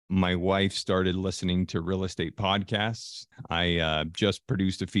my wife started listening to real estate podcasts. I just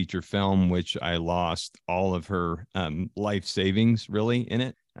produced a feature film, which I lost all of her life savings really in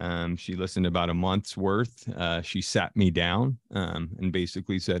it. She listened about a month's worth. She sat me down and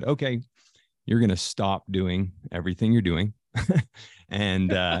basically said, okay, you're going to stop doing everything you're doing.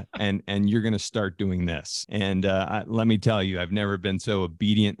 and you're going to start doing this. And let me tell you, I've never been so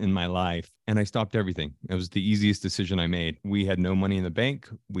obedient in my life. And I stopped everything. It was the easiest decision I made. We had no money in the bank.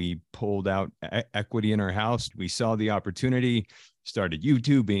 We pulled out equity in our house. We saw the opportunity, started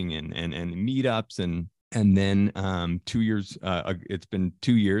YouTubing and meetups. And then 2 years, it's been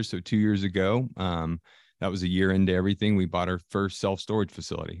 2 years. So 2 years ago, that was a year into everything, we bought our first self-storage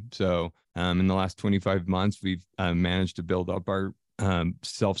facility. So in the last 25 months, we've managed to build up our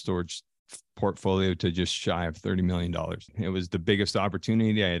self-storage portfolio to just shy of $30 million. It was the biggest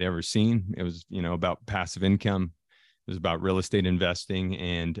opportunity I had ever seen. It was, about passive income. It was about real estate investing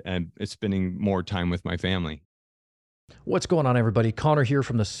and spending more time with my family. What's going on, everybody? Connor here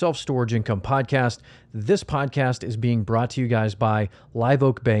from the Self-Storage Income Podcast. This podcast is being brought to you guys by Live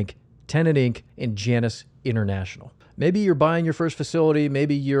Oak Bank, Tenant Inc., and Janus International. Maybe you're buying your first facility,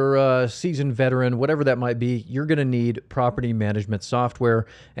 maybe you're a seasoned veteran, whatever that might be, you're going to need property management software,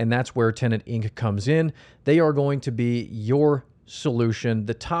 and that's where Tenant Inc. comes in. They are going to be your solution,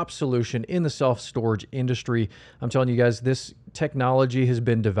 the top solution in the self-storage industry. I'm telling you guys, this technology has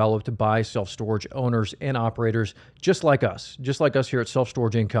been developed by self-storage owners and operators just like us here at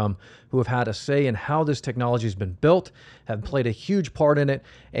Self-Storage Income, who have had a say in how this technology has been built, have played a huge part in it,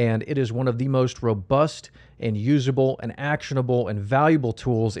 and it is one of the most robust and usable and actionable and valuable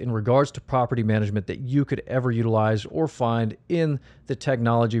tools in regards to property management that you could ever utilize or find in the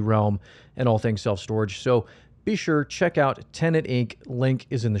technology realm and all things self-storage. So be sure, check out Tenant Inc. Link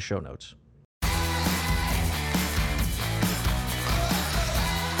is in the show notes.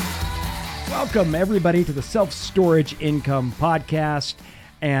 Welcome, everybody, to the Self-Storage Income Podcast.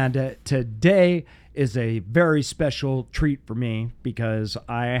 And today is a very special treat for me because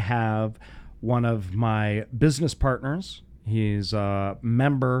I have one of my business partners. He's a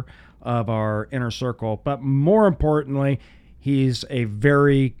member of our inner circle, but more importantly, he's a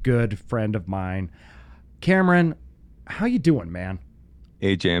very good friend of mine. Cameron, how you doing, man?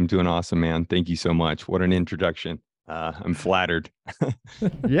 AJ, I'm doing awesome, man. Thank you so much. What an introduction. I'm flattered.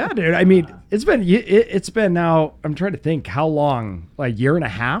 Yeah, dude. I mean, it's been now, I'm trying to think how long, like year and a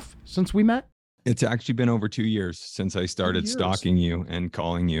half since we met? It's actually been over 2 years since I started stalking you and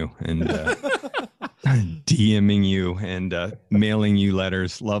calling you and DMing you and mailing you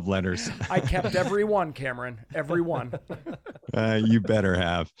letters, love letters. I kept every one, Cameron, every one. You better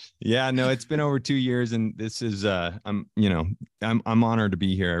have. Yeah, no, it's been over 2 years, and this is I'm honored to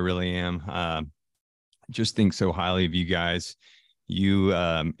be here. I really am. Just think so highly of you guys. You,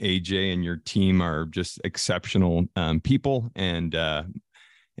 AJ, and your team are just exceptional people and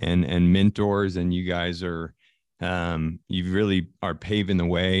mentors, and you guys are. You really are paving the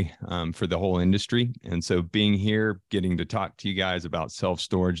way for the whole industry. And so being here, getting to talk to you guys about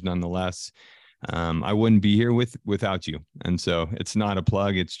self-storage nonetheless, I wouldn't be here without you. And so it's not a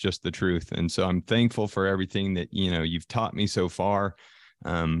plug, it's just the truth. And so I'm thankful for everything that, you've taught me so far.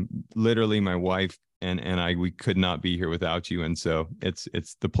 Literally my wife and I, we could not be here without you. And so it's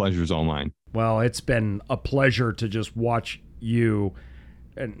the pleasure's all mine. Well, it's been a pleasure to just watch you.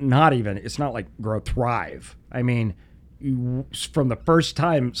 And it's not like grow, thrive. I mean, from the first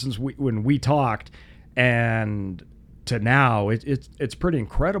time when we talked and to now, it's pretty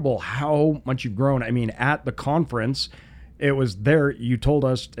incredible how much you've grown. I mean, at the conference, it was there. You told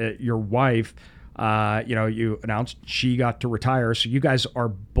us your wife, you announced she got to retire. So you guys are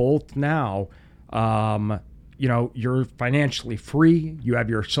both now, you're financially free. You have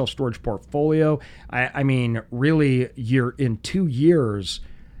your self-storage portfolio. I mean, really, you're in 2 years,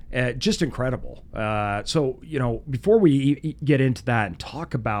 just incredible. So, before we get into that and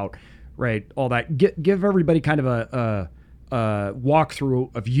talk about, right, all that, give everybody kind of a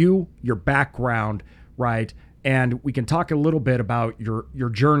walkthrough of your background, right? And we can talk a little bit about your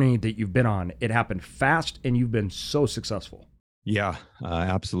journey that you've been on. It happened fast, and you've been so successful. Yeah,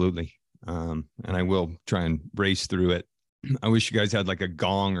 absolutely. And I will try and race through it. I wish you guys had like a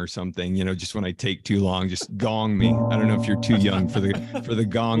gong or something, just when I take too long, just gong me. I don't know if you're too young for the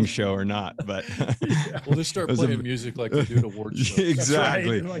gong show or not, but we'll just start playing music like we do at award shows.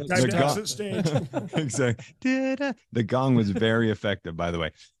 Exactly. Right. Like stage. Exactly. The gong was very effective, by the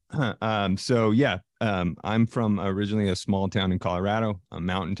way. I'm from originally a small town in Colorado, a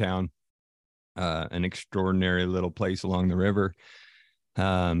mountain town, an extraordinary little place along the river.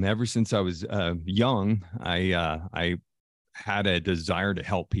 Ever since I was young, I had a desire to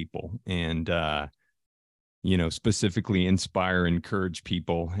help people and, you know, specifically inspire, encourage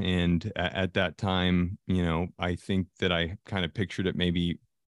people. And at that time, you know, I think that I kind of pictured it maybe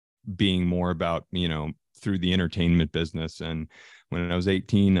being more about, you know, through the entertainment business. And when I was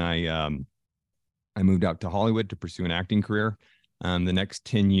 18, I moved out to Hollywood to pursue an acting career. The next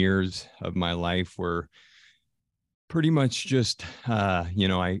 10 years of my life were pretty much just, you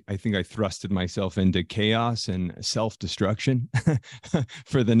know, I think I thrusted myself into chaos and self-destruction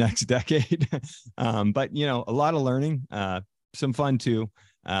for the next decade. But, you know, a lot of learning, some fun too.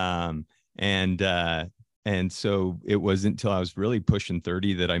 And so it wasn't until I was really pushing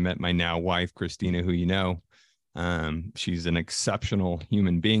 30 that I met my now wife, Christina, who you know. She's an exceptional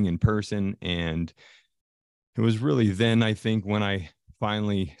human being in person. And it was really then, I think, when I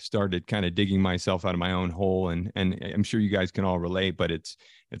finally started kind of digging myself out of my own hole. And I'm sure you guys can all relate, but it's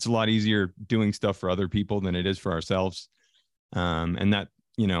a lot easier doing stuff for other people than it is for ourselves. And that,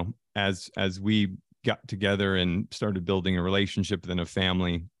 you know, as we got together and started building a relationship, then a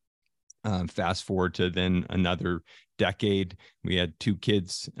family, fast forward to then another decade, we had 2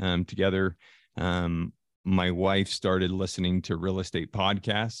 kids together. My wife started listening to real estate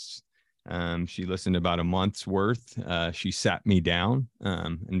podcasts. She listened about a month's worth. She sat me down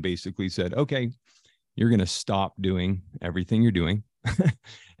and basically said, okay, you're going to stop doing everything you're doing.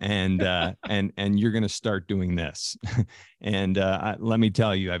 and you're going to start doing this. And let me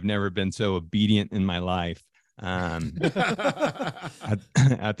tell you, I've never been so obedient in my life. At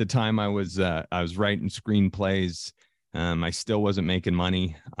the time I was writing screenplays. I still wasn't making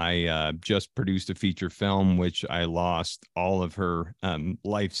money. I just produced a feature film, which I lost all of her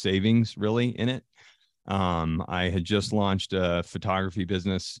life savings really in it. I had just launched a photography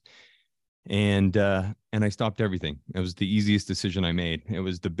business, and I stopped everything. It was the easiest decision I made. It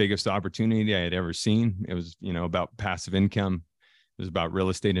was the biggest opportunity I had ever seen. It was, you know, about passive income. It was about real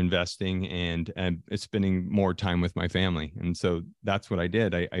estate investing and spending more time with my family. And so that's what I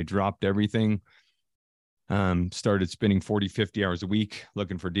did. I dropped everything. Started spending 40, 50 hours a week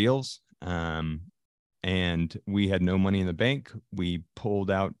looking for deals. And we had no money in the bank. We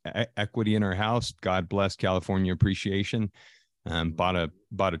pulled out equity in our house. God bless California appreciation. Bought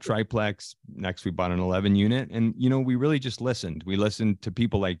a triplex. Next, we bought an 11 unit. And, you know, we really just listened. We listened to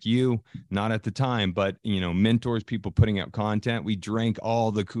people like you, not at the time, but, you know, mentors, people putting out content. We drank all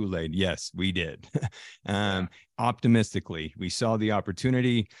the Kool-Aid. Yes, we did. Optimistically, we saw the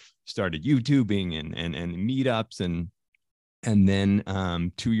opportunity, started YouTubing and meetups and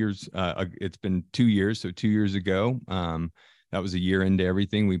then 2 years, it's been 2 years. So 2 years ago, that was a year into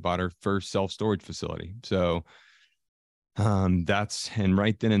everything. We bought our first self-storage facility. So and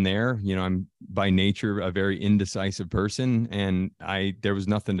right then and there, you know, I'm by nature a very indecisive person, and there was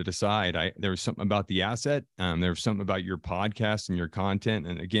nothing to decide. There was something about the asset. There was something about your podcast and your content.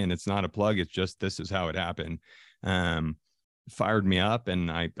 And again, it's not a plug. It's just, this is how it happened. Fired me up.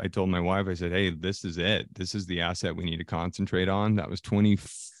 And I told my wife, I said, hey, this is it. This is the asset we need to concentrate on. That was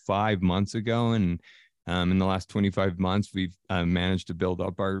 25 months ago. And in the last 25 months, we've managed to build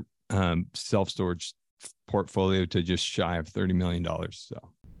up our self-storage portfolio to just shy of $30 million. So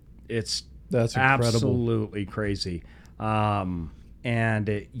that's absolutely crazy.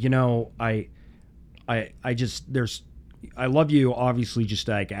 And you know, I love you obviously just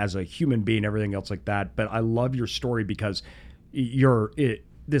like as a human being, everything else like that. But I love your story because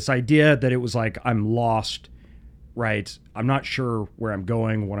this idea that it was like, I'm lost, right? I'm not sure where I'm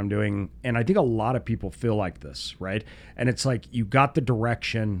going, what I'm doing. And I think a lot of people feel like this, right? And it's like, you got the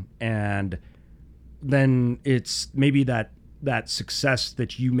direction, and then it's maybe that success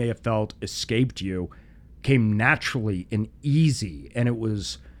that you may have felt escaped you came naturally and easy, and it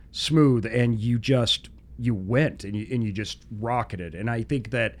was smooth, and you went and you just rocketed. And I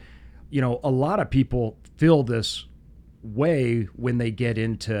think that, you know, a lot of people feel this way when they get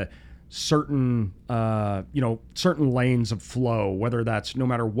into certain lanes of flow, whether that's no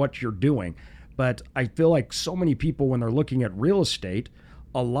matter what you're doing. But I feel like so many people, when they're looking at real estate,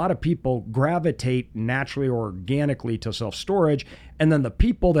 a lot of people gravitate naturally or organically to self-storage, and then the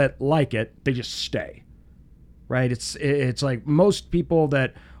people that like it, they just stay, right? It's like most people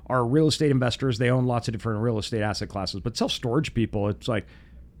that are real estate investors, they own lots of different real estate asset classes, but self-storage people, it's like,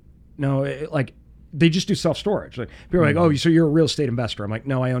 no, like they just do self-storage. Like people are like, oh, so you're a real estate investor. I'm like,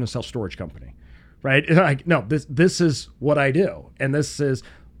 no, I own a self-storage company, right? And like, no, this is what I do, and this is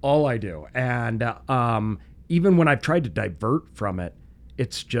all I do. And even when I've tried to divert from it,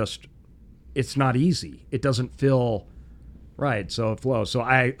 it's not easy. It doesn't feel right. So it flows. So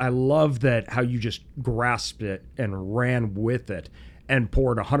I love that how you just grasped it and ran with it and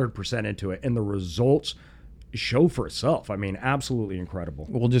poured 100% into it. And the results show for itself. I mean, absolutely incredible.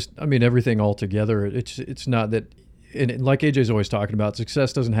 Well, just, I mean, everything all together. It's not that, and like AJ's always talking about,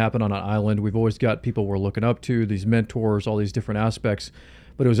 success doesn't happen on an island. We've always got people we're looking up to, these mentors, all these different aspects,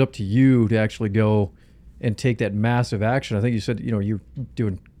 but it was up to you to actually go and take that massive action. I think you said, you're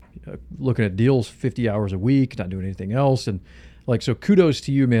doing, looking at deals 50 hours a week, not doing anything else. And like, so kudos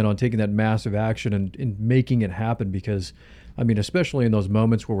to you, man, on taking that massive action and making it happen, because I mean, especially in those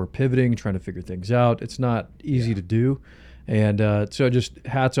moments where we're pivoting, trying to figure things out, it's not easy to do. And so just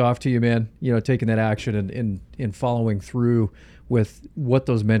hats off to you, man, taking that action and following through with what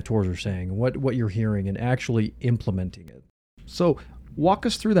those mentors are saying, what you're hearing, and actually implementing it. So walk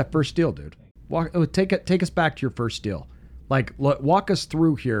us through that first deal, dude. Take us back to your first deal. Like, walk us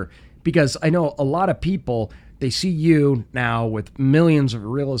through here, because I know a lot of people, they see you now with millions of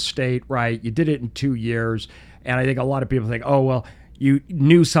real estate, right? You did it in 2 years. And I think a lot of people think, oh, well, you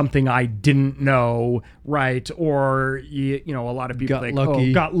knew something I didn't know, right? Or, a lot of people think,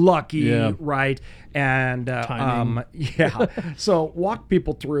 got lucky, yeah, right? And, yeah. So walk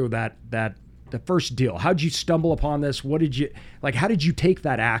people through the first deal. How'd you stumble upon this? How did you take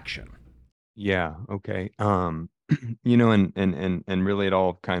that action? Yeah. Okay. And really it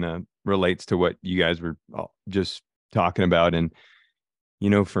all kind of relates to what you guys were just talking about. And,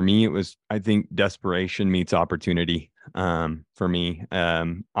 for me, it was, I think, desperation meets opportunity. For me,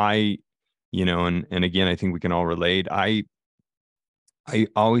 and again, I think we can all relate. I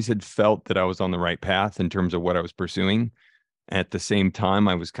always had felt that I was on the right path in terms of what I was pursuing. At the same time,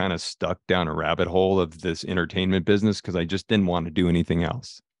 I was kind of stuck down a rabbit hole of this entertainment business because I just didn't want to do anything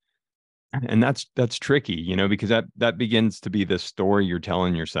else. And that's tricky, because that begins to be the story you're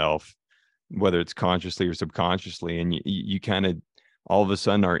telling yourself, whether it's consciously or subconsciously, and you kind of all of a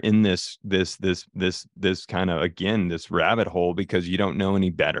sudden are in this kind of, again, this rabbit hole because you don't know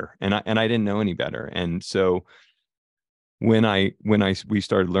any better. And I didn't know any better. And so when we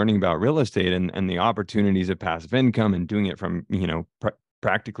started learning about real estate and the opportunities of passive income and doing it from,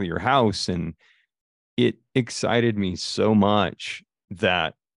 practically your house, and it excited me so much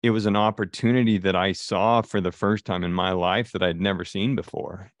that it was an opportunity that I saw for the first time in my life that I'd never seen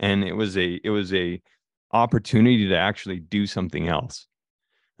before. And it was a opportunity to actually do something else.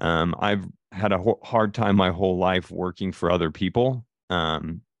 I've had a hard time my whole life working for other people.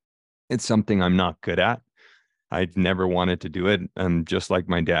 It's something I'm not good at. I'd never wanted to do it. Just like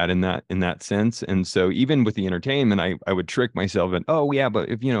my dad in that sense. And so even with the entertainment, I would trick myself and, oh yeah, but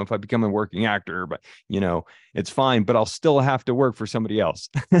if I become a working actor, but it's fine, but I'll still have to work for somebody else,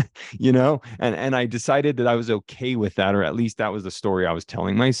 and I decided that I was okay with that, or at least that was the story I was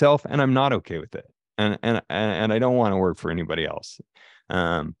telling myself, and I'm not okay with it. And I don't want to work for anybody else.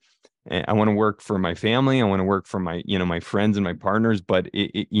 I want to work for my family. I want to work for my, my friends and my partners. But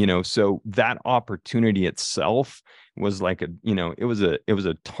so that opportunity itself was like it was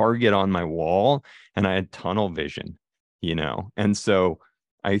a target on my wall, and I had tunnel vision, and so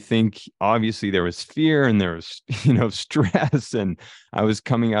I think obviously there was fear and there was, stress, and I was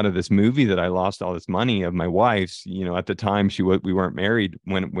coming out of this movie that I lost all this money of my wife's, at the time we weren't married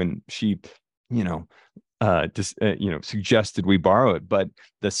when she, suggested we borrow it. But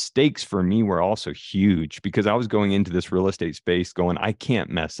the stakes for me were also huge because I was going into this real estate space going, I can't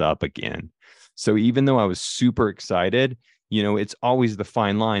mess up again. So even though I was super excited, it's always the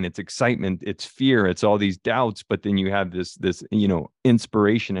fine line. It's excitement, it's fear, it's all these doubts, but then you have this,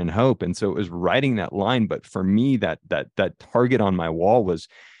 inspiration and hope. And so it was writing that line. But for me, that target on my wall was,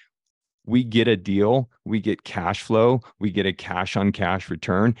 we get a deal, we get cash flow, we get a cash on cash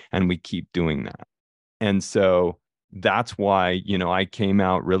return, and we keep doing that. And so that's why, I came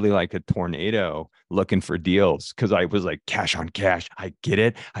out really like a tornado looking for deals, because I was like, cash on cash. I get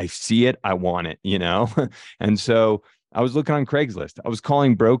it. I see it. I want it, And so I was looking on Craigslist. I was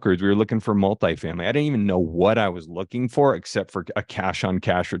calling brokers. We were looking for multifamily. I didn't even know what I was looking for except for a cash on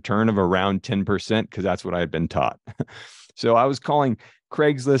cash return of around 10%, because that's what I had been taught. So I was calling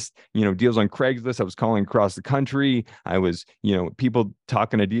Craigslist, deals on Craigslist. I was calling across the country. I was, people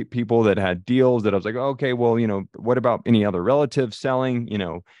talking to people that had deals that I was like, okay, well, what about any other relatives selling,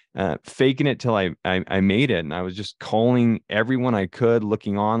 faking it till I made it. And I was just calling everyone I could,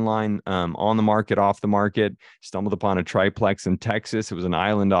 looking online, on the market, off the market, stumbled upon a triplex in Texas. It was an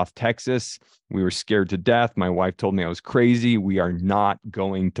island off Texas. We were scared to death. My wife told me I was crazy. We are not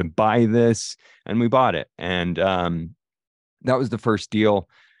going to buy this. And we bought it. And, that was the first deal.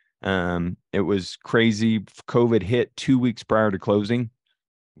 It was crazy. COVID hit 2 weeks prior to closing.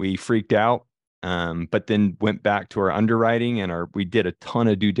 We freaked out, but then went back to our underwriting and we did a ton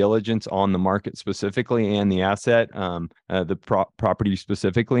of due diligence on the market specifically and the asset, the property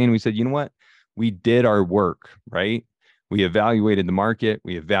specifically. And we said, you know what? we did our work, right? We evaluated the market.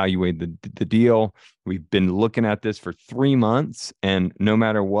 We evaluated the deal. We've been looking at this for 3 months. And no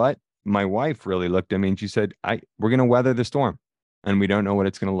matter what, my wife really looked at me and she said, we're going to weather the storm, and we don't know what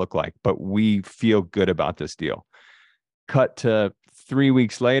it's going to look like, but we feel good about this deal. Cut to 3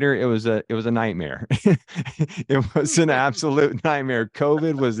 weeks later, it was a nightmare. It was an absolute nightmare.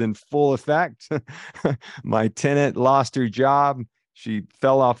 COVID was in full effect. My tenant lost her job. She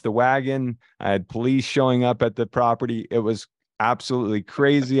fell off the wagon. I had police showing up at the property. It was absolutely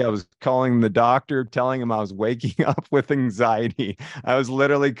crazy. I was calling the doctor, telling him I was waking up with anxiety. I was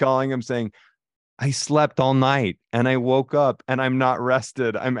literally calling him saying, I slept all night and I woke up and I'm not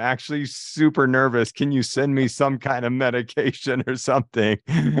rested. I'm actually super nervous. Can you send me some kind of medication or something?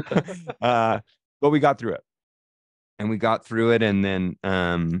 But we got through it. And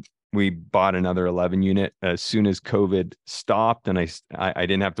then we bought another 11 unit as soon as COVID stopped, and I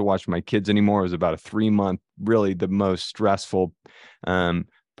didn't have to watch my kids anymore. It was about a 3-month, really the most stressful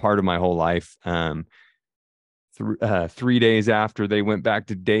part of my whole life. 3 days after they went back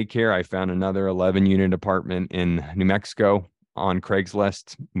to daycare, I found another 11 unit apartment in New Mexico on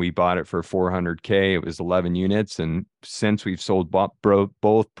Craigslist. We bought it for $400K. It was 11 units. And since we've sold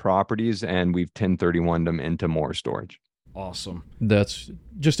both properties, and we've 1031'd them into more storage. Awesome. That's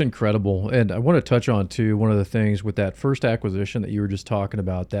just incredible. And I want to touch on too, one of the things with that first acquisition that you were just talking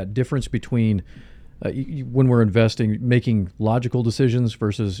about, that difference between when we're investing, making logical decisions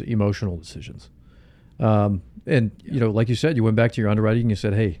versus emotional decisions. And like you said, you went back to your underwriting and you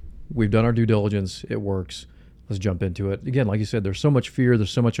said, hey, we've done our due diligence. It works. Let's jump into it. Again, like you said, there's so much fear.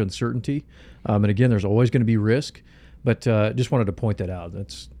 There's so much uncertainty. And again, there's always going to be risk, but just wanted to point that out.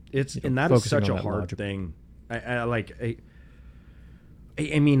 And that is such a hard thing. I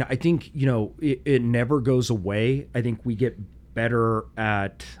mean, I think, it never goes away. I think we get better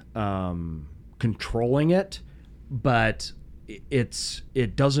at controlling it, but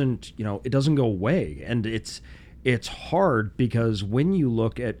it doesn't go away. And it's hard because when you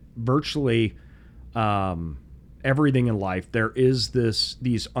look at virtually everything in life, there is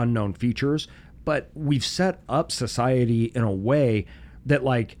these unknown features, but we've set up society in a way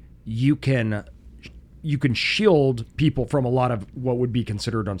that you can shield people from a lot of what would be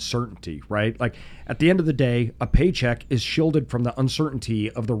considered uncertainty, right? Like at the end of the day, a paycheck is shielded from the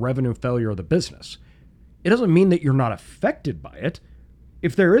uncertainty of the revenue failure of the business. It doesn't mean that you're not affected by it.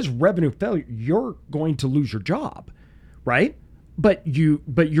 If there is revenue failure, you're going to lose your job, right? But you're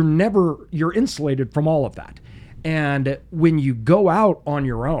insulated from all of that. And when you go out on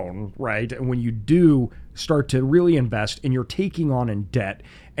your own, right? And when you do start to really invest and you're taking on in debt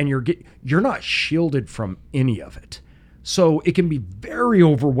and you're not shielded from any of it. So it can be very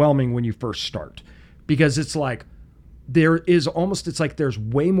overwhelming when you first start, because it's like there's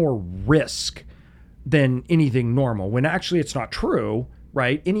way more risk than anything normal, when actually it's not true,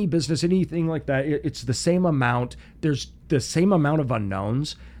 right? Any business, anything like that, it's the same amount. There's the same amount of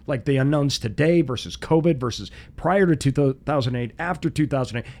unknowns, like the unknowns today versus COVID versus prior to 2008, after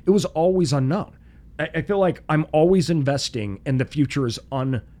 2008. It was always unknown. I feel like I'm always investing and the future is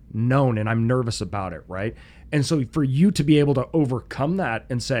unknown and I'm nervous about it, right? And so for you to be able to overcome that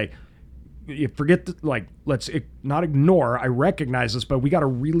and say, you forget, let's not ignore, I recognize this, but we got to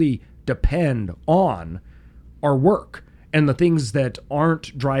really depend on our work and the things that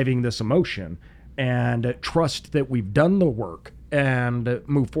aren't driving this emotion, and trust that we've done the work and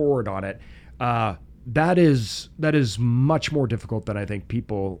move forward on it. That is much more difficult than I think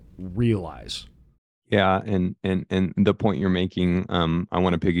people realize. Yeah, and the point you're making, I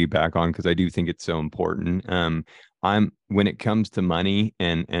want to piggyback on, because I do think it's so important. When it comes to money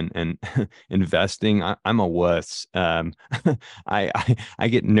and investing, I'm a wuss. I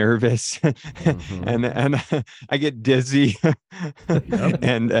get nervous and I get dizzy.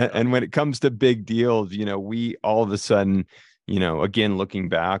 And when it comes to big deals, we all of a sudden, again, looking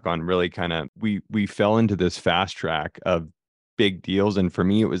back on really kind of, we fell into this fast track of big deals. And for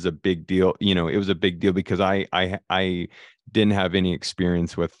me, it was a big deal. It was a big deal because I didn't have any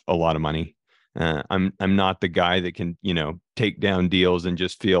experience with a lot of money. I'm not the guy that can, take down deals and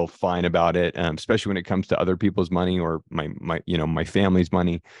just feel fine about it, especially when it comes to other people's money or my family's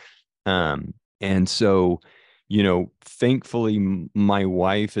money. And so, thankfully, my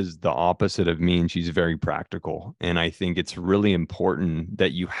wife is the opposite of me, and she's very practical. And I think it's really important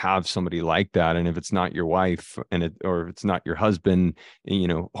that you have somebody like that. And if it's not your wife or if it's not your husband,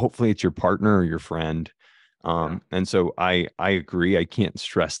 hopefully it's your partner or your friend. And so I agree. I can't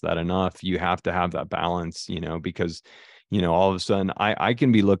stress that enough. You have to have that balance, because, all of a sudden I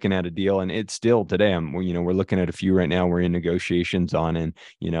can be looking at a deal, and it's still today, we're looking at a few right now we're in negotiations on, and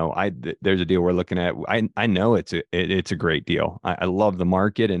there's a deal we're looking at. I know it's a great deal. I love the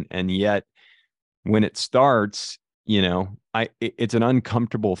market, and yet when it starts, it's an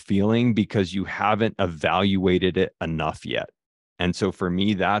uncomfortable feeling because you haven't evaluated it enough yet. And so for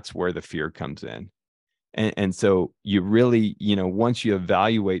me, that's where the fear comes in. And so you really, once you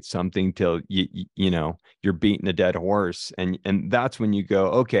evaluate something till you're beating a dead horse, and that's when you go,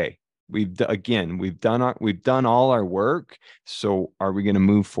 okay, we've done all our work. So are we going to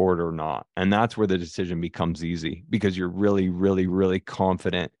move forward or not? And that's where the decision becomes easy, because you're really, really, really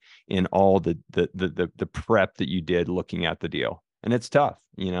confident in all the prep that you did looking at the deal. And it's tough,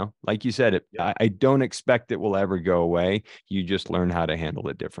 like you said, I don't expect it will ever go away. You just learn how to handle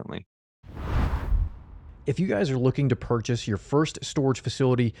it differently. If you guys are looking to purchase your first storage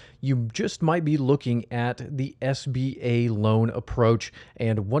facility, you just might be looking at the SBA loan approach.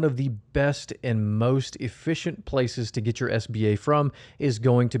 And one of the best and most efficient places to get your SBA from is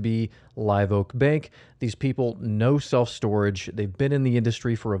going to be Live Oak Bank. These people know self-storage. They've been in the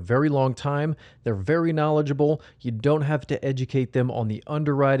industry for a very long time. They're very knowledgeable. You don't have to educate them on the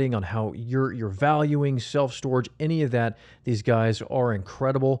underwriting, on how you're valuing self-storage, any of that. These guys are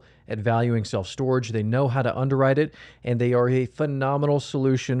incredible at valuing self-storage. They know how to underwrite it, and they are a phenomenal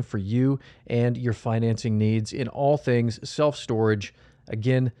solution for you and your financing needs in all things self-storage.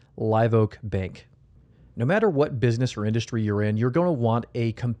 Again, Live Oak Bank. No matter what business or industry you're in, you're going to want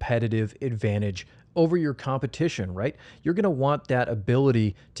a competitive advantage over your competition, right? You're going to want that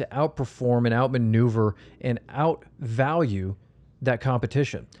ability to outperform and outmaneuver and outvalue that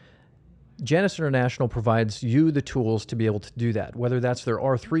competition. Janus International provides you the tools to be able to do that, whether that's their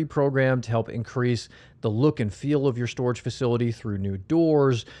R3 program to help increase the look and feel of your storage facility through new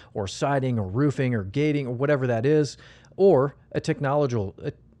doors or siding or roofing or gating or whatever that is, or a technology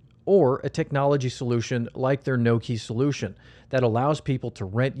solution like their No-Key solution that allows people to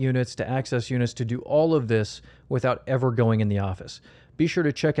rent units, to access units, to do all of this without ever going in the office. Be sure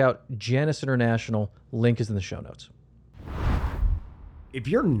to check out Janus International. Link is in the show notes. If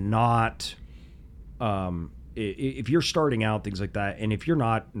you're not, if you're starting out, things like that, and if you're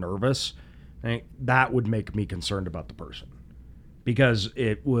not nervous, that would make me concerned about the person, because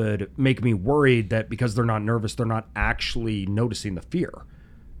it would make me worried that because they're not nervous, they're not actually noticing the fear,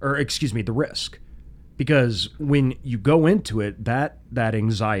 or the risk. Because when you go into it, that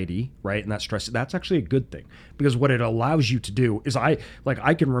anxiety, right, and that stress, that's actually a good thing, because what it allows you to do is I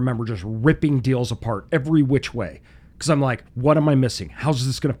can remember just ripping deals apart every which way. Because I'm like, what am I missing? How's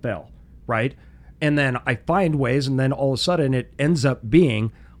this going to fail, right? And then I find ways, and then all of a sudden it ends up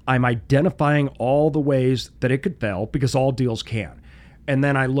being I'm identifying all the ways that it could fail, because all deals can. And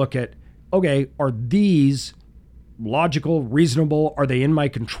then I look at, okay, are these logical, reasonable? Are they in my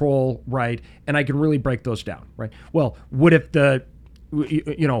control, right? And I can really break those down, right? Well, what if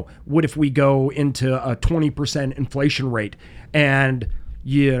what if we go into a 20% inflation rate and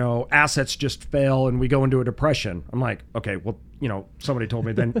assets just fail and we go into a depression? I'm like, okay, well, somebody told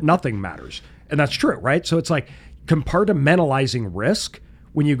me then nothing matters. And that's true, right? So it's like compartmentalizing risk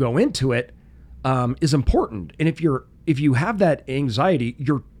when you go into it is important. And if you have that anxiety,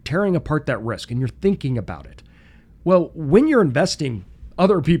 you're tearing apart that risk and you're thinking about it. Well, when you're investing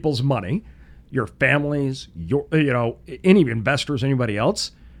other people's money, your families, any investors, anybody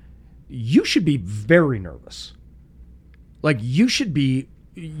else, you should be very nervous. Like you should be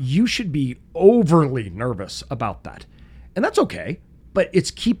overly nervous about that. And that's okay, but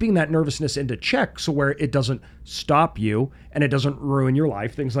it's keeping that nervousness into check so where it doesn't stop you and it doesn't ruin your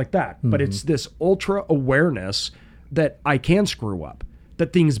life, things like that. Mm-hmm. But it's this ultra awareness that I can screw up,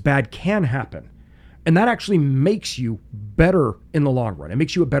 that things bad can happen. And that actually makes you better in the long run. It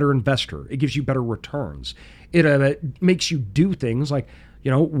makes you a better investor. It gives you better returns. It makes you do things like,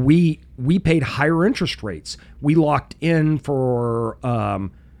 we paid higher interest rates. We locked in for a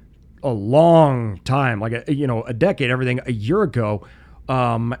long time, like a decade, everything a year ago.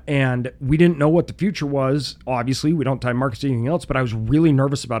 And we didn't know what the future was. Obviously, we don't time markets or anything else, but I was really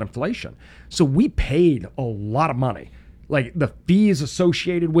nervous about inflation. So we paid a lot of money, like the fees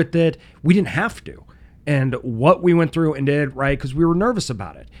associated with it. We didn't have to. And what we went through and did, right, because we were nervous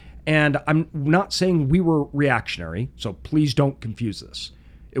about it. And I'm not saying we were reactionary, so please don't confuse this.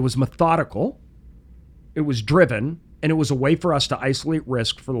 It was methodical, it was driven, and it was a way for us to isolate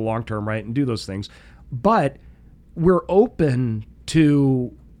risk for the long term, right, and do those things. But we're open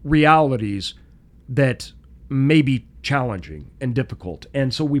to realities that may be challenging and difficult.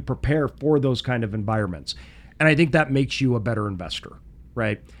 And so we prepare for those kind of environments. And I think that makes you a better investor,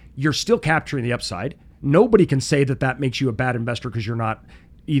 right? You're still capturing the upside. Nobody can say that that makes you a bad investor because you're not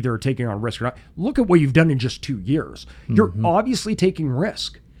either taking on risk or not. Look at what you've done in just 2 years. You're obviously taking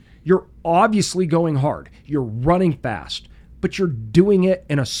risk. You're obviously going hard. You're running fast, but you're doing it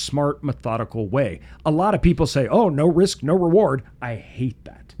in a smart, methodical way. A lot of people say, oh, no risk, no reward. I hate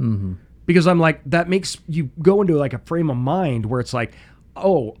that. Because I'm like, that makes you go into like a frame of mind where it's like,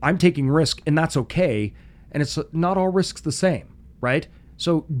 oh, I'm taking risk and that's okay. And it's not all risks the same, right?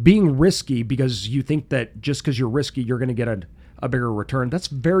 So being risky because you think that just because you're risky, you're going to get a bigger return, that's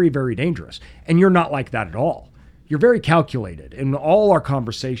very, very dangerous. And you're not like that at all. You're very calculated. In all our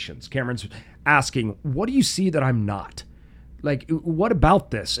conversations, Cameron's asking, what do you see that I'm not? Like, what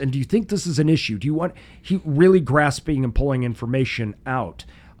about this? And do you think this is an issue? Do you want, he really grasping and pulling information out?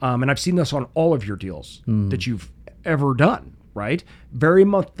 And I've seen this on all of your deals that you've ever done, right? Very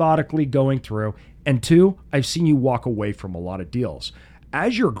methodically going through. And 2, I've seen you walk away from a lot of deals.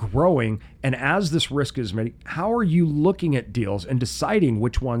 As you're growing and as this risk is made, how are you looking at deals and deciding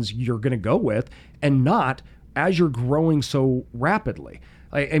which ones you're going to go with and not as you're growing so rapidly?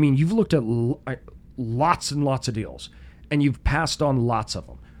 I mean, you've looked at lots and lots of deals and you've passed on lots of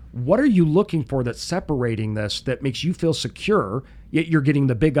them. What are you looking for that's separating this that makes you feel secure, yet you're getting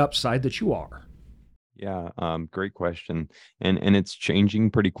the big upside that you are? Yeah, great question. And it's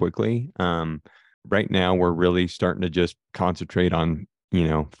changing pretty quickly. Right now, we're really starting to just concentrate on,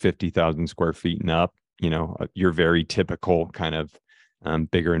 50,000 square feet and up, your very typical kind of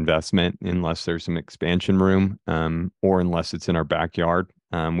bigger investment, unless there's some expansion room or unless it's in our backyard.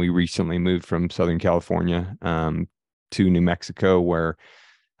 We recently moved from Southern California to New Mexico, where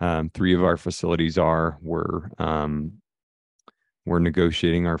 3 of our facilities are. We're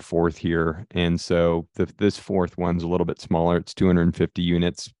negotiating our 4th here. And so this 4th one's a little bit smaller. It's 250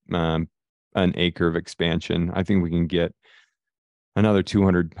 units, an acre of expansion. I think we can get another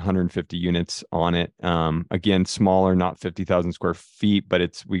 200, 150 units on it. Again, smaller, not 50,000 square feet,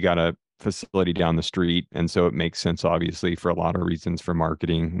 but we got a facility down the street. And so it makes sense, obviously, for a lot of reasons for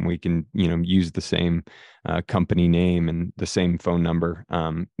marketing. We can, use the same company name and the same phone number.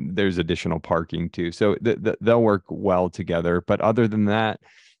 There's additional parking too. So they'll work well together. But other than that,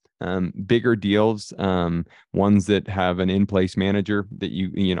 bigger deals, ones that have an in-place manager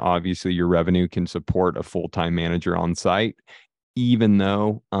that obviously your revenue can support a full-time manager on site, even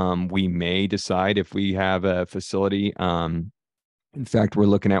though we may decide if we have a facility. In fact, we're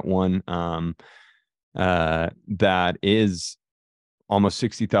looking at one that is almost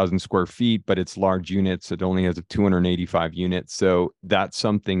 60,000 square feet, but it's large units. It only has 285 units. So that's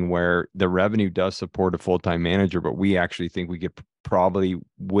something where the revenue does support a full-time manager, but we actually think we could probably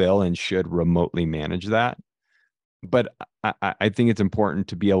will and should remotely manage that. But I think it's important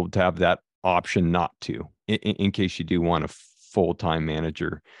to be able to have that option not to, in case you do want a full-time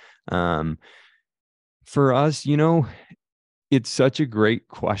manager. For us, it's such a great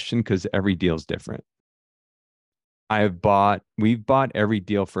question because every deal is different. We've bought every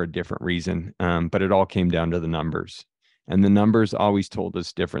deal for a different reason, but it all came down to the numbers. And the numbers always told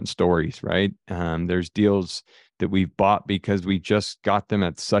us different stories, right? There's deals that we've bought because we just got them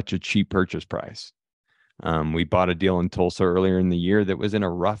at such a cheap purchase price. We bought a deal in Tulsa earlier in the year that was in a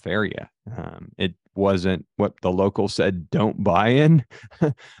rough area. It wasn't what the local said, don't buy in.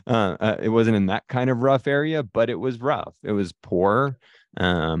 It wasn't in that kind of rough area, but it was rough. It was poor.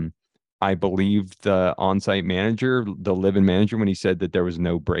 I believed the on-site manager, the live-in manager, when he said that there was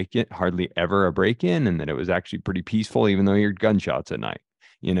no break-in, hardly ever a break-in, and that it was actually pretty peaceful, even though you heard gunshots at night,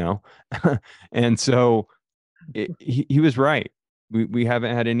 And so he was right. We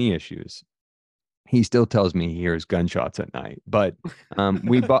haven't had any issues. He still tells me he hears gunshots at night, but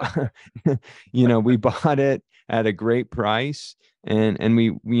we bought, we bought it at a great price, and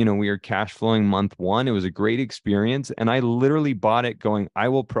we are cash flowing month 1. It was a great experience, and I literally bought it going, I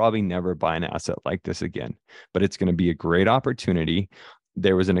will probably never buy an asset like this again, but it's going to be a great opportunity.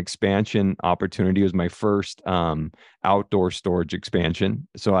 There was an expansion opportunity. It was my first outdoor storage expansion,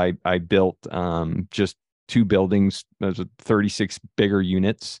 so I built just 2 buildings. Those are 36 bigger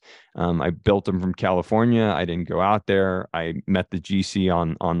units. I built them from California. I didn't go out there. I met the GC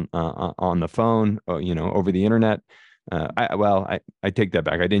on the phone, over the internet. I take that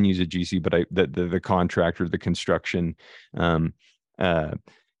back. I didn't use a GC, but the contractor, the construction, and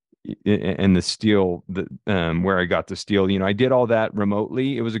the steel, where I got the steel, I did all that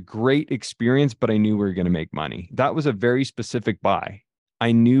remotely. It was a great experience, but I knew we were going to make money. That was a very specific buy.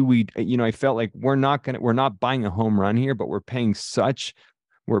 I knew I felt like we're not buying a home run here, but we're paying such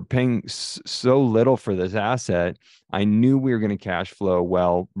we're paying so little for this asset. I knew we were going to cash flow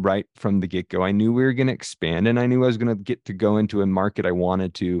well right from the get-go. I knew we were going to expand, and I knew I was going to get to go into a market I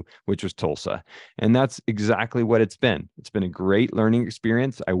wanted to, which was Tulsa. And that's exactly what it's been. It's been a great learning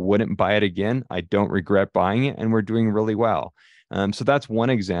experience. I wouldn't buy it again. I don't regret buying it, and we're doing really well. So that's one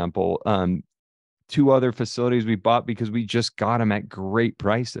example. Two other facilities we bought because we just got them at great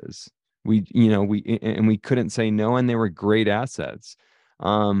prices. We couldn't say no, and they were great assets.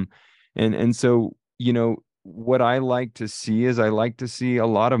 And so, what I like to see is I like to see a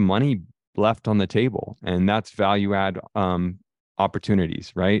lot of money left on the table, and that's value add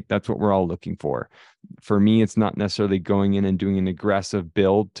opportunities, right? That's what we're all looking for. For me, it's not necessarily going in and doing an aggressive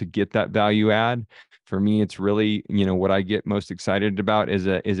build to get that value add. For me, it's really, what I get most excited about is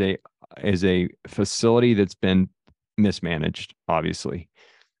a facility that's been mismanaged, obviously.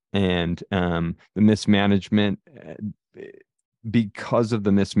 And the mismanagement, because of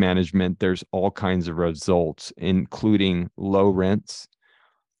the mismanagement, there's all kinds of results, including low rents,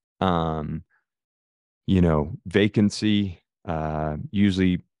 vacancy,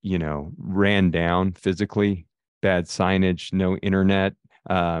 usually, ran down physically, bad signage, no internet,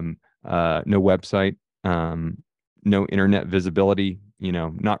 no website, no internet visibility,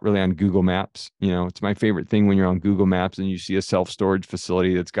 not really on Google Maps. It's my favorite thing when you're on Google Maps and you see a self-storage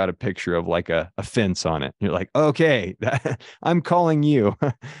facility that's got a picture of like a fence on it. You're like, okay, I'm calling you.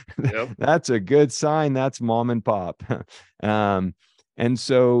 Yep. That's a good sign. That's mom and pop. And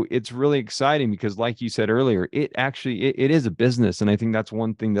so it's really exciting because, like you said earlier, it is a business. And I think that's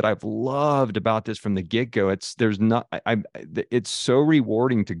one thing that I've loved about this from the get-go. It's so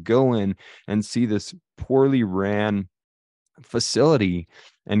rewarding to go in and see this poorly ran facility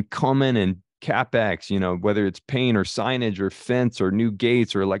and come in and CapEx, whether it's paint or signage or fence or new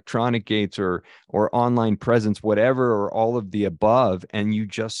gates or electronic gates or online presence, whatever, or all of the above, and you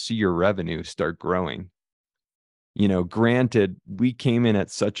just see your revenue start growing. Granted, we came in at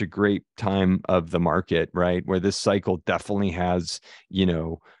such a great time of the market, right? Where this cycle definitely has,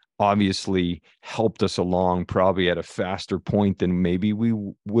 obviously helped us along probably at a faster point than maybe we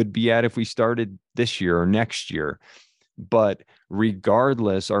would be at if we started this year or next year. But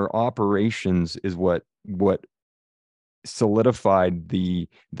regardless, our operations is what solidified the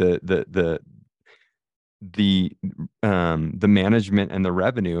management and the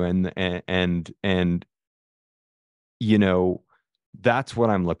revenue, and that's what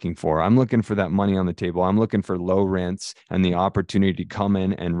I'm looking for. I'm looking for that money on the table. I'm looking for low rents and the opportunity to come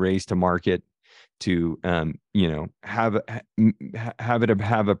in and raise to market, to have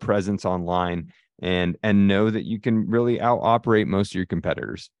a presence online, and know that you can really out operate most of your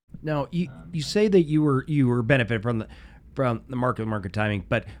competitors. Now, you say that you were benefiting from the market timing,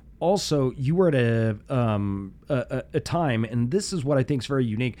 but also you were at a time, and this is what I think is very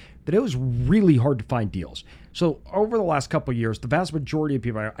unique, that it was really hard to find deals. So over the last couple of years, the vast majority of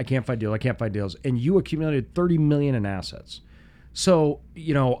people are, I can't find deals, and you accumulated $30 million in assets. So,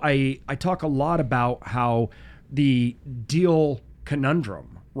 I talk a lot about how the deal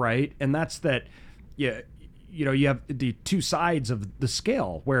conundrum, right? And that's that, you have the two sides of the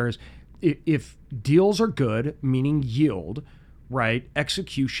scale, whereas if deals are good, meaning yield, right,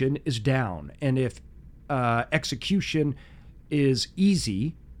 execution is down. And if execution is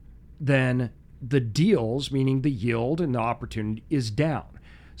easy, then the deals, meaning the yield and the opportunity, is down.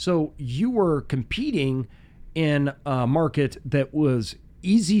 So you were competing in a market that was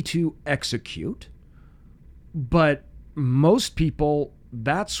easy to execute, but most people,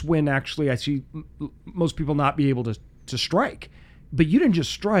 that's when actually I see most people not be able to strike. But you didn't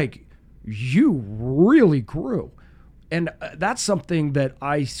just strike, you really grew. And that's something that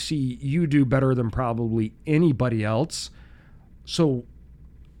I see you do better than probably anybody else. So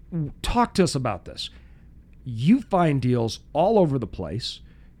talk to us about this. You find deals all over the place.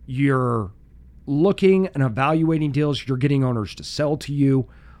 You're looking and evaluating deals. You're getting owners to sell to you.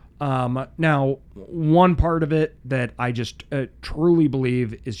 Now, one part of it that I just truly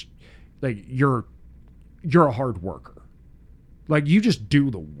believe is like you're a hard worker. Like you just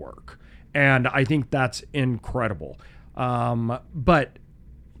do the work. And I think that's incredible. But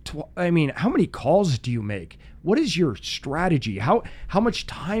how many calls do you make? What is your strategy? How much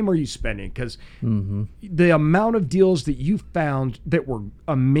time are you spending? Because the amount of deals that you found that were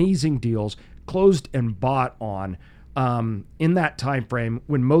amazing deals, closed and bought on, in that time frame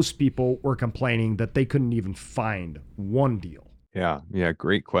when most people were complaining that they couldn't even find one deal. Yeah,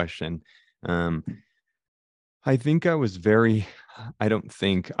 great question. I think I was very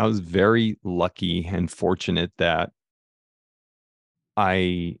lucky and fortunate that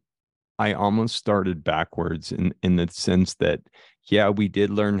I I almost started backwards in the sense that, yeah, we did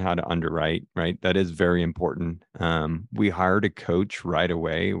learn how to underwrite, right? That is very important. We hired a coach right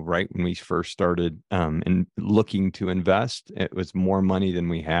away, right when we first started and looking to invest. It was more money than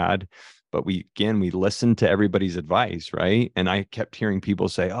we had, but we listened to everybody's advice, right? And I kept hearing people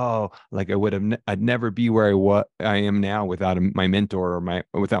say, "Oh, like I'd never be where I am now without my mentor or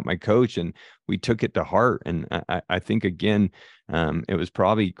without my coach." And we took it to heart. And I think again, it was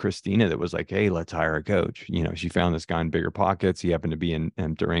probably Christina that was like, "Hey, let's hire a coach." She found this guy in Bigger Pockets. He happened to be in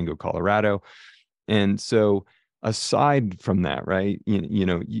Durango, Colorado. And so aside from that, right,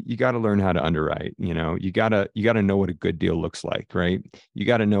 you got to learn how to underwrite. You got to know what a good deal looks like, right? You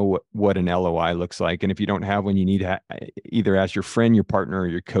got to know what an LOI looks like. And if you don't have one, you need to either ask your friend, your partner, or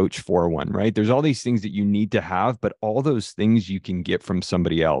your coach for one, right? There's all these things that you need to have, but all those things you can get from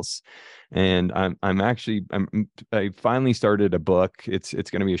somebody else. And I finally started a book. It's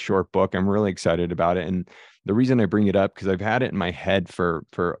going to be a short book. I'm really excited about it. And the reason I bring it up, because I've had it in my head for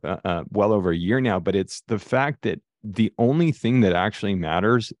well over a year now, but it's the fact that the only thing that actually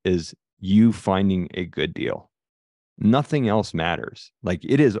matters is you finding a good deal. Nothing else matters. Like,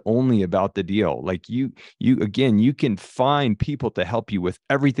 it is only about the deal. Like you can find people to help you with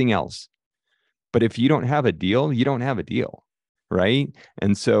everything else. But if you don't have a deal, you don't have a deal. Right.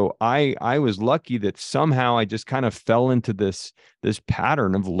 And so I was lucky that somehow I just kind of fell into this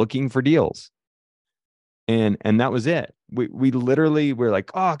pattern of looking for deals. And that was it. We literally were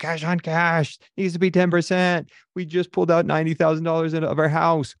like, oh, cash on cash needs to be 10%. We just pulled out $90,000 of our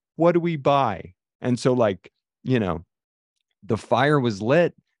house. What do we buy? And so, like, the fire was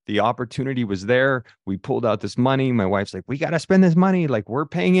lit. The opportunity was there. We pulled out this money. My wife's like, we got to spend this money. Like, we're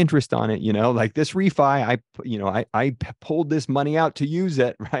paying interest on it, like this refi. I pulled this money out to use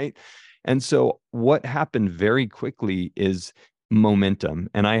it. Right. And so what happened very quickly is momentum.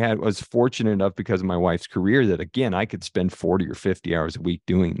 And was fortunate enough, because of my wife's career, that again, I could spend 40 or 50 hours a week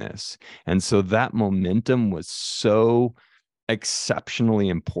doing this. And so that momentum was so exceptionally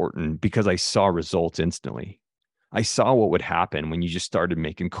important because I saw results instantly. I saw what would happen when you just started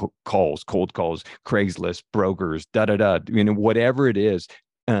making cold calls, Craigslist, brokers, whatever it is,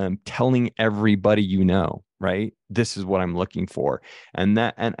 telling everybody, right? This is what I'm looking for. And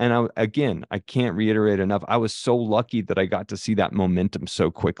I can't reiterate enough. I was so lucky that I got to see that momentum so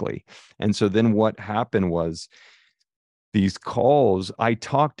quickly. And so then what happened was, these calls, I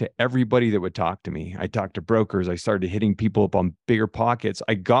talked to everybody that would talk to me. I talked to brokers. I started hitting people up on Bigger Pockets.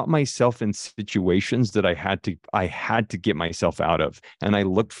 I got myself in situations that I had to get myself out of. And I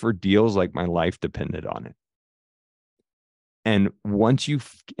looked for deals like my life depended on it. And once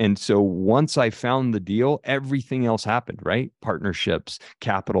I found the deal, everything else happened, right? Partnerships,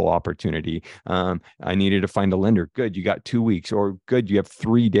 capital opportunity. I needed to find a lender. Good. You got 2 weeks, or good. You have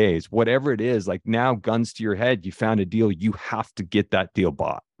 3 days, whatever it is. Like, now, guns to your head, you found a deal. You have to get that deal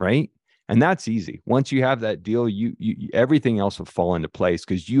bought. Right. And that's easy. Once you have that deal, you everything else will fall into place,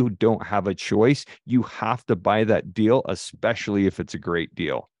 because you don't have a choice. You have to buy that deal, especially if it's a great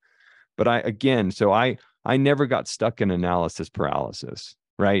deal. But I never got stuck in analysis paralysis,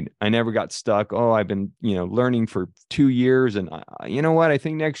 right? I never got stuck. Oh, I've been, learning for 2 years, and you know what? I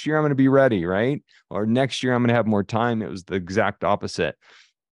think next year I'm going to be ready, right? Or next year I'm going to have more time. It was the exact opposite.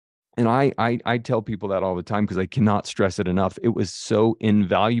 And I tell people that all the time, because I cannot stress it enough. It was so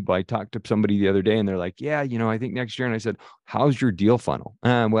invaluable. I talked to somebody the other day, and they're like, yeah, I think next year. And I said, how's your deal funnel?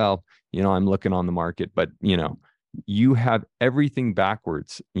 Well, I'm looking on the market, but you have everything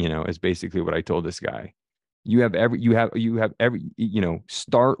backwards, is basically what I told this guy. You have every,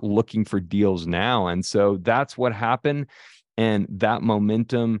 start looking for deals now. And so that's what happened. And that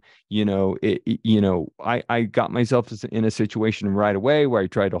momentum, I got myself in a situation right away where I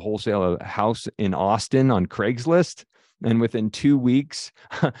tried to wholesale a house in Austin on Craigslist. And within 2 weeks,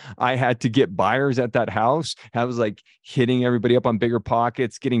 I had to get buyers at that house. I was like hitting everybody up on Bigger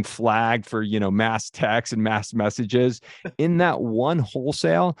Pockets, getting flagged for, mass texts and mass messages. In that one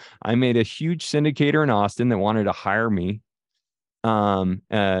wholesale, I made a huge syndicator in Austin that wanted to hire me. I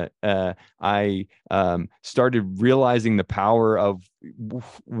started realizing the power of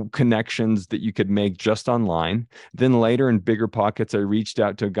connections that you could make just online. Then later in Bigger Pockets, I reached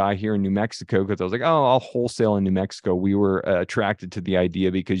out to a guy here in New Mexico, because I was like, oh, I'll wholesale in New Mexico. We were attracted to the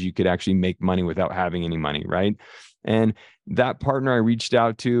idea because you could actually make money without having any money, right? And that partner I reached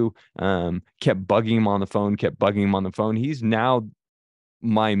out to kept bugging him on the phone. He's now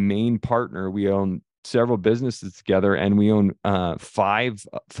my main partner. We own several businesses together, and we own 5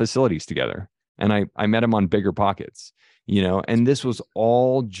 facilities together. And I met him on Bigger Pockets. and this was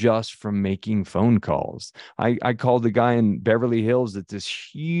all just from making phone calls. I called the guy in Beverly Hills that's this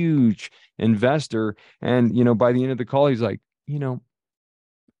huge investor. And, by the end of the call, he's like, can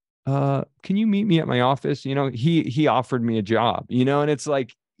you meet me at my office? He offered me a job, and it's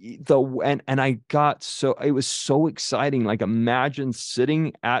like and I got it was so exciting. Like, imagine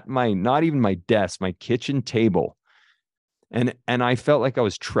sitting at not even my desk, my kitchen table. And I felt like I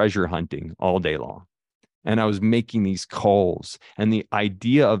was treasure hunting all day long. And I was making these calls, and the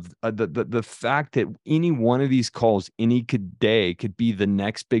idea of the fact that any one of these calls any day could be the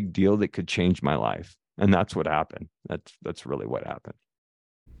next big deal that could change my life. And that's what happened. That's really what happened.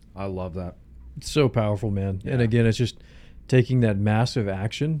 I love that. It's so powerful, man. Yeah. And again, it's just taking that massive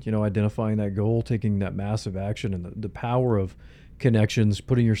action, identifying that goal, taking that massive action, and the power of connections,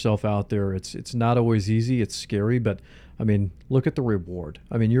 putting yourself out there. It's not always easy. It's scary, but I mean, look at the reward.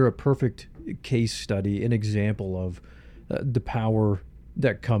 I mean, you're a perfect case study, an example of the power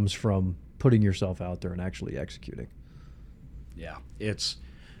that comes from putting yourself out there and actually executing. Yeah, it's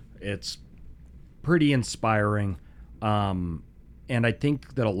pretty inspiring. And I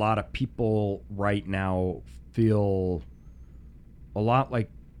think that a lot of people right now feel a lot like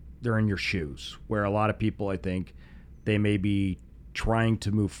they're in your shoes, where a lot of people, I think, they may be trying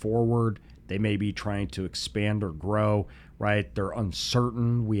to move forward. They may be trying to expand or grow, right? They're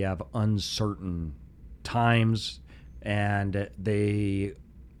uncertain. We have uncertain times. And I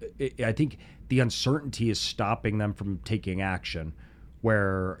think the uncertainty is stopping them from taking action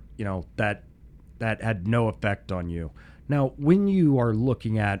where, that had no effect on you. Now, when you are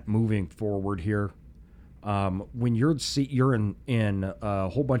looking at moving forward here, when you're in a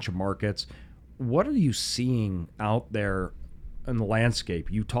whole bunch of markets, what are you seeing out there in the landscape?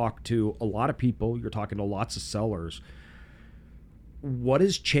 You talk to a lot of people, you're talking to lots of sellers. What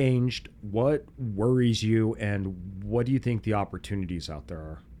has changed? What worries you? And what do you think the opportunities out there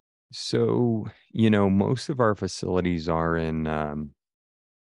are? So, most of our facilities are in,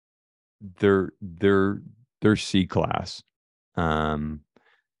 they're C class.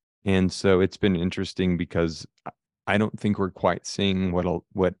 And so it's been interesting because I don't think we're quite seeing what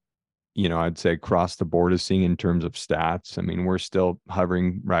I'd say across the board is seeing in terms of stats. I mean, we're still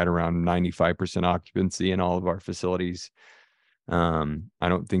hovering right around 95% occupancy in all of our facilities. I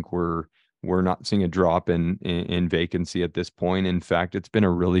don't think we're not seeing a drop in vacancy at this point. In fact, it's been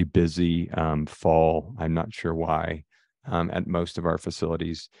a really busy fall. I'm not sure why at most of our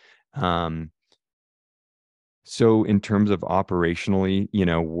facilities. So in terms of operationally,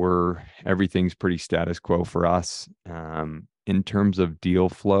 everything's pretty status quo for us. In terms of deal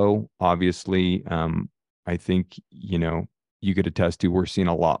flow, obviously, I think, you could attest to, we're seeing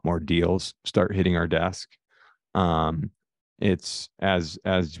a lot more deals start hitting our desk. It's as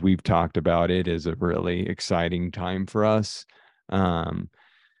we've talked about, it is a really exciting time for us. The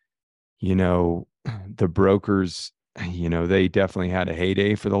brokers, they definitely had a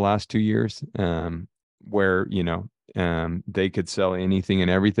heyday for the last 2 years. Where they could sell anything and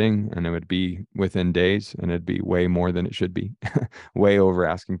everything, and it would be within days, and it'd be way more than it should be, way over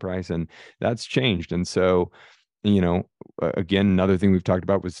asking price, and that's changed. And so, again, another thing we've talked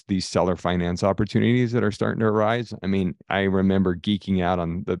about was these seller finance opportunities that are starting to arise. I mean, I remember geeking out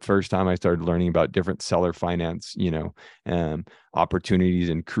on the first time I started learning about different seller finance, opportunities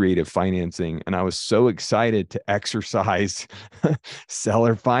and creative financing. And I was so excited to exercise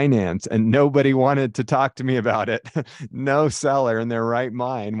seller finance, and nobody wanted to talk to me about it. No seller in their right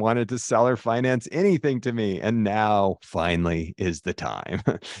mind wanted to seller finance anything to me. And now finally is the time,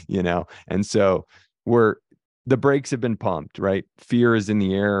 and so the brakes have been pumped, right? Fear is in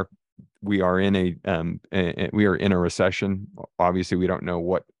the air. We are in a recession. Obviously, we don't know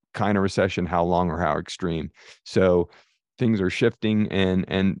what kind of recession, how long or how extreme. So things are shifting,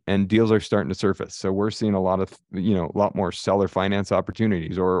 and deals are starting to surface. So we're seeing a lot more seller finance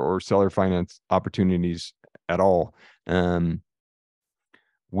opportunities or seller finance opportunities at all.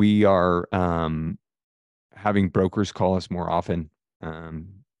 We are having brokers call us more often.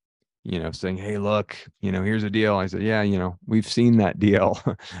 Saying, hey, look, here's a deal. I said, yeah, we've seen that deal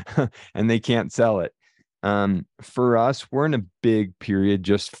and they can't sell it. For us, we're in a big period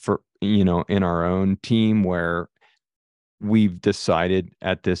just for, in our own team where we've decided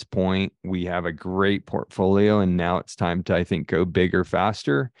at this point, we have a great portfolio, and now it's time to, I think, go bigger,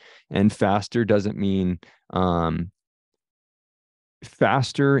 faster. And faster doesn't mean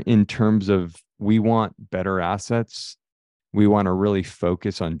faster in terms of we want better assets. We want to really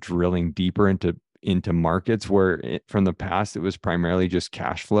focus on drilling deeper into markets where from the past, it was primarily just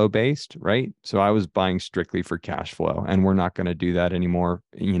cash flow based, right? So I was buying strictly for cash flow, and we're not going to do that anymore.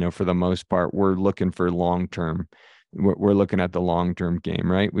 For the most part, we're looking for long-term we're looking at the long-term game,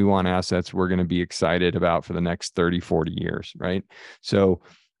 right? We want assets we're going to be excited about for the next 30, 40 years, right? So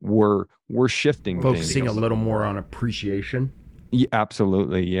we're shifting focusing things a little more on appreciation. Yeah,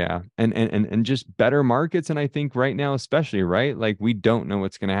 absolutely. Yeah. And just better markets. And I think right now, especially, right? Like we don't know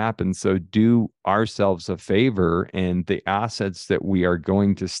what's going to happen. So do ourselves a favor, and the assets that we are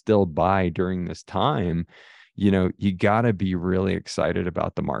going to still buy during this time, you got to be really excited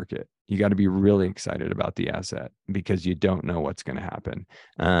about the market. You got to be really excited about the asset because you don't know what's going to happen.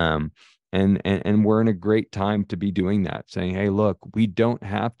 And we're in a great time to be doing that, saying, hey, look, we don't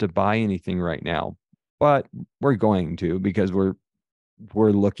have to buy anything right now, but we're going to, because we're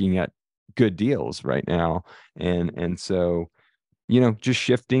looking at good deals right now. And so, just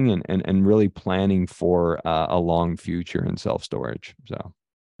shifting and really planning for a long future in self-storage. So,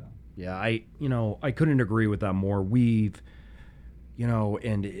 yeah, I couldn't agree with that more. We've,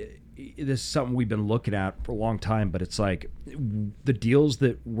 and this is something we've been looking at for a long time, but it's like the deals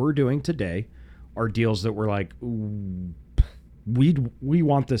that we're doing today are deals that we're like, we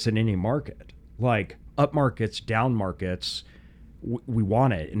want this in any market, like up markets, down markets. We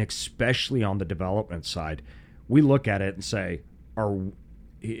want it. And especially on the development side, we look at it and say,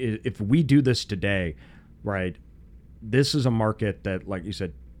 if we do this today, right, this is a market that, like you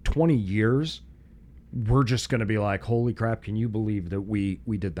said, 20 years, we're just going to be like, holy crap, can you believe that we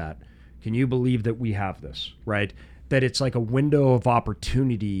did that? Can you believe that we have this, right? That it's like a window of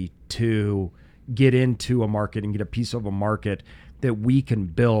opportunity to get into a market and get a piece of a market that we can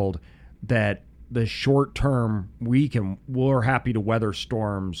build, that the short term we're happy to weather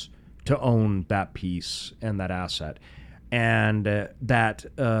storms to own that piece and that asset. And that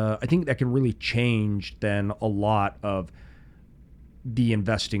I think that can really change then a lot of the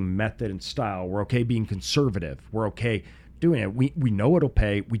investing method and style. We're okay being conservative. We're okay doing it. We know it'll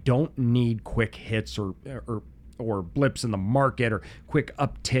pay. We don't need quick hits or blips in the market or quick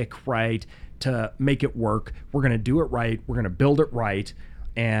uptick, right, to make it work. We're going to do it right. We're going to build it right,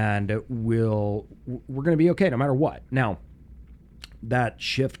 and we're going to be okay no matter what. Now, that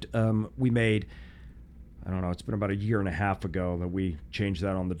shift we made, I don't know, it's been about a year and a half ago that we changed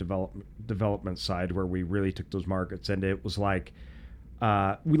that on the development side, where we really took those markets, and it was like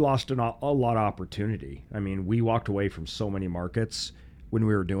we lost a lot of opportunity. I mean, we walked away from so many markets when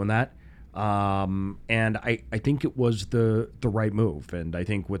we were doing that. And I think it was the right move. And I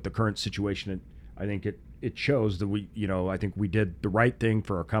think with the current situation, I think it shows that I think we did the right thing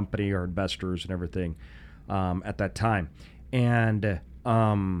for our company, our investors, and everything at that time. And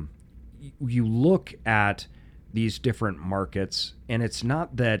you look at these different markets, and it's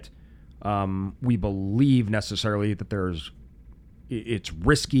not that we believe necessarily that it's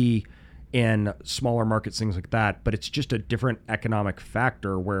risky in smaller markets, things like that, but it's just a different economic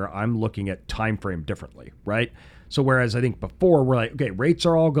factor where I'm looking at time frame differently, right? So whereas I think before we're like, okay, rates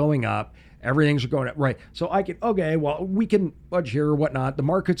are all going up, everything's going up, right? So we can budge here or whatnot. The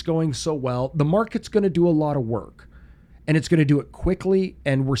market's going so well. The market's going to do a lot of work, and it's going to do it quickly,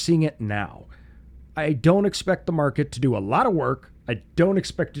 and we're seeing it now. I don't expect the market to do a lot of work. I don't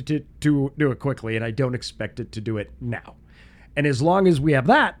expect it to do it quickly, and I don't expect it to do it now. And as long as we have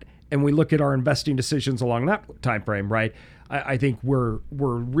that, and we look at our investing decisions along that time frame, right, I think we're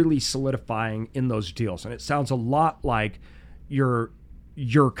really solidifying in those deals. And it sounds a lot like you're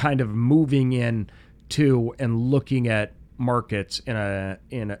kind of moving in to and looking at markets in a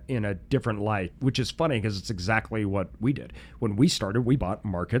different light, which is funny because it's exactly what we did. When we started, we bought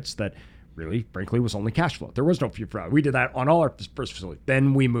markets that really, frankly, was only cash flow. There was no future value. We did that on all our first facilities.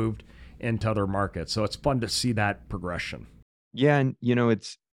 Then we moved into other markets. So it's fun to see that progression. Yeah. And,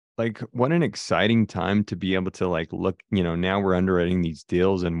 it's like, what an exciting time to be able to look, now we're underwriting these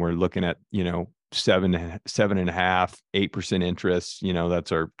deals and we're looking at, 7.5%, 8% interest,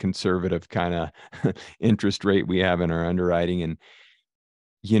 that's our conservative kind of interest rate we have in our underwriting. And,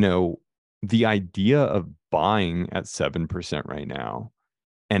 the idea of buying at 7% right now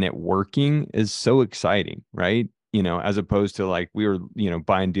and it working is so exciting, right? As opposed to we were,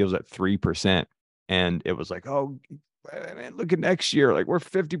 buying deals at 3% and it was like, oh, man, look at next year. We're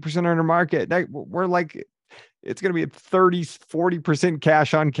 50% under market. We're it's going to be at 40%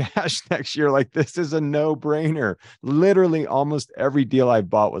 cash on cash next year. This is a no brainer. Literally almost every deal I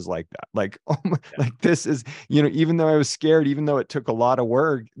bought was like that. This is, even though I was scared, even though it took a lot of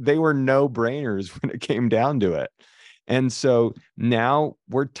work, they were no brainers when it came down to it. And so now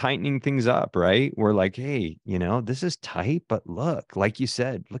we're tightening things up, right? We're like, hey, this is tight, but look, like you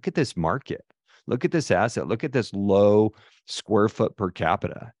said, look at this market. Look at this asset. Look at this low square foot per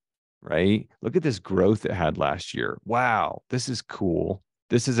capita, right? Look at this growth it had last year. Wow, this is cool.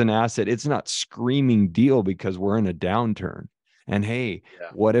 this is an asset. It's not screaming deal because we're in a downturn. And hey,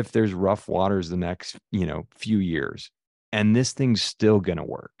 what if there's rough waters the next, few years, and this thing's still going to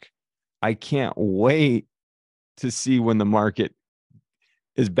work? I can't wait to see when the market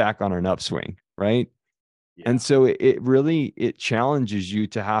is back on an upswing, right? Yeah. And so it really challenges you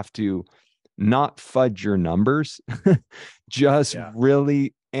to have to not fudge your numbers, just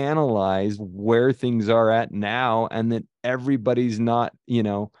really analyze where things are at now, and that everybody's not,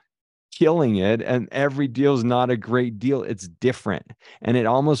 killing it, and every deal is not a great deal. It's different. And it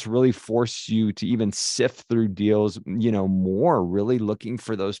almost really forces you to even sift through deals, more, really looking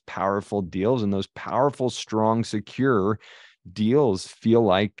for those powerful deals, and those powerful, strong, secure deals feel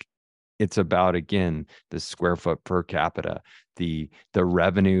like it's about, again, the square foot per capita, the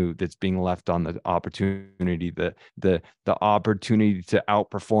revenue that's being left on the opportunity, the opportunity to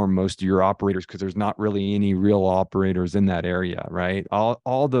outperform most of your operators, because there's not really any real operators in that area, right?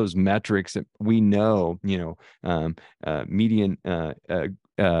 All those metrics that we know, median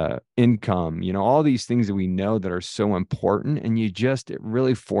income, all these things that we know that are so important, and it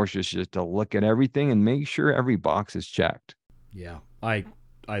really forces you to look at everything and make sure every box is checked. Yeah, I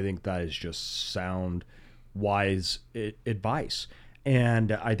think that is just sound, wise advice.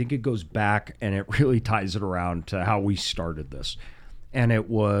 And I think it goes back, and it really ties it around to how we started this. And it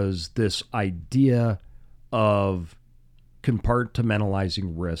was this idea of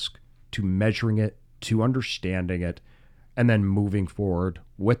compartmentalizing risk, to measuring it, to understanding it, and then moving forward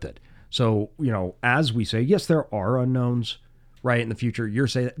with it. So, as we say, yes, there are unknowns, right, in the future. You're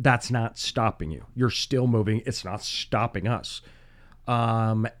saying that's not stopping you. You're still moving. It's not stopping us.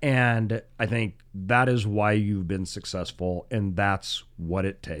 And I think that is why you've been successful, and that's what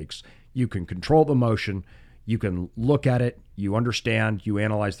it takes. You can control the motion, you can look at it, you understand, you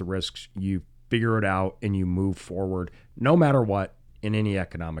analyze the risks, you figure it out, and you move forward no matter what in any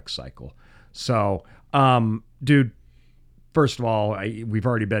economic cycle. So, dude, first of all, we've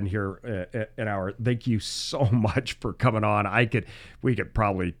already been here an hour. Thank you so much for coming on. We could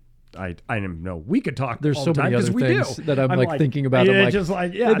probably, I don't know, we could talk. There's all so the time, many other things that I'm like thinking about. Yeah, I'm like, just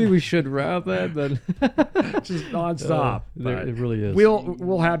maybe we should wrap it, but just nonstop. It really is.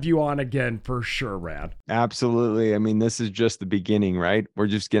 We'll have you on again for sure, Rad. Absolutely. I mean, this is just the beginning, right? We're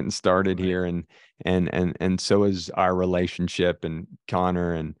just getting started here, and so is our relationship. And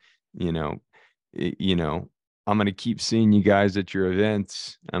Connor, and I'm going to keep seeing you guys at your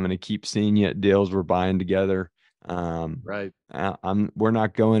events. I'm going to keep seeing you at deals we're buying together. Right. We're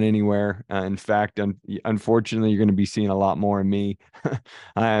not going anywhere. In fact, unfortunately, you're going to be seeing a lot more of me.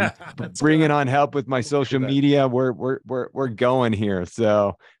 I'm bringing on help with my social media. We're going here.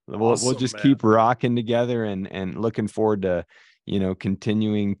 So we'll just keep rocking together, and looking forward to,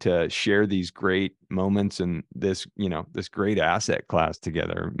 continuing to share these great moments and this great asset class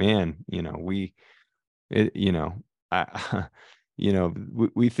together, man. We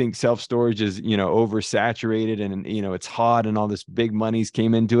think self-storage is, oversaturated, and, it's hot, and all this big monies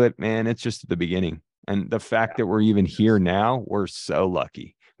came into it, man. It's just at the beginning. And the fact that we're even here now, we're so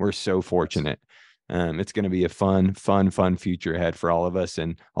lucky. We're so fortunate. It's going to be a fun future ahead for all of us,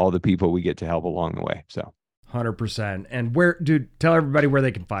 and all the people we get to help along the way. So 100%. And tell everybody where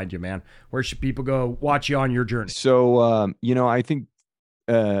they can find you, man. Where should people go watch you on your journey? So, I think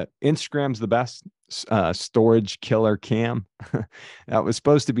Instagram's the best. Storage Killer Cam. That was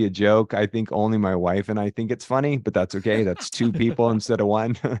supposed to be a joke. I think only my wife and I think it's funny, but that's okay. That's two people instead of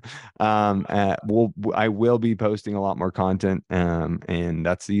one. I will be posting a lot more content, and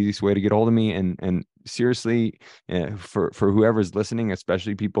that's the easiest way to get hold of me. And seriously, for whoever's listening,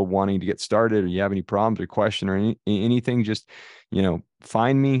 especially people wanting to get started, or you have any problems or question or anything, just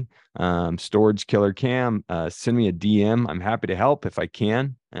find me, Storage Killer Cam. Send me a DM. I'm happy to help if I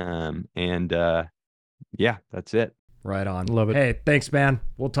can. Yeah, that's it. Right on. Love it. Hey, thanks, man.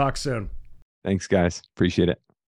 We'll talk soon. Thanks, guys. Appreciate it.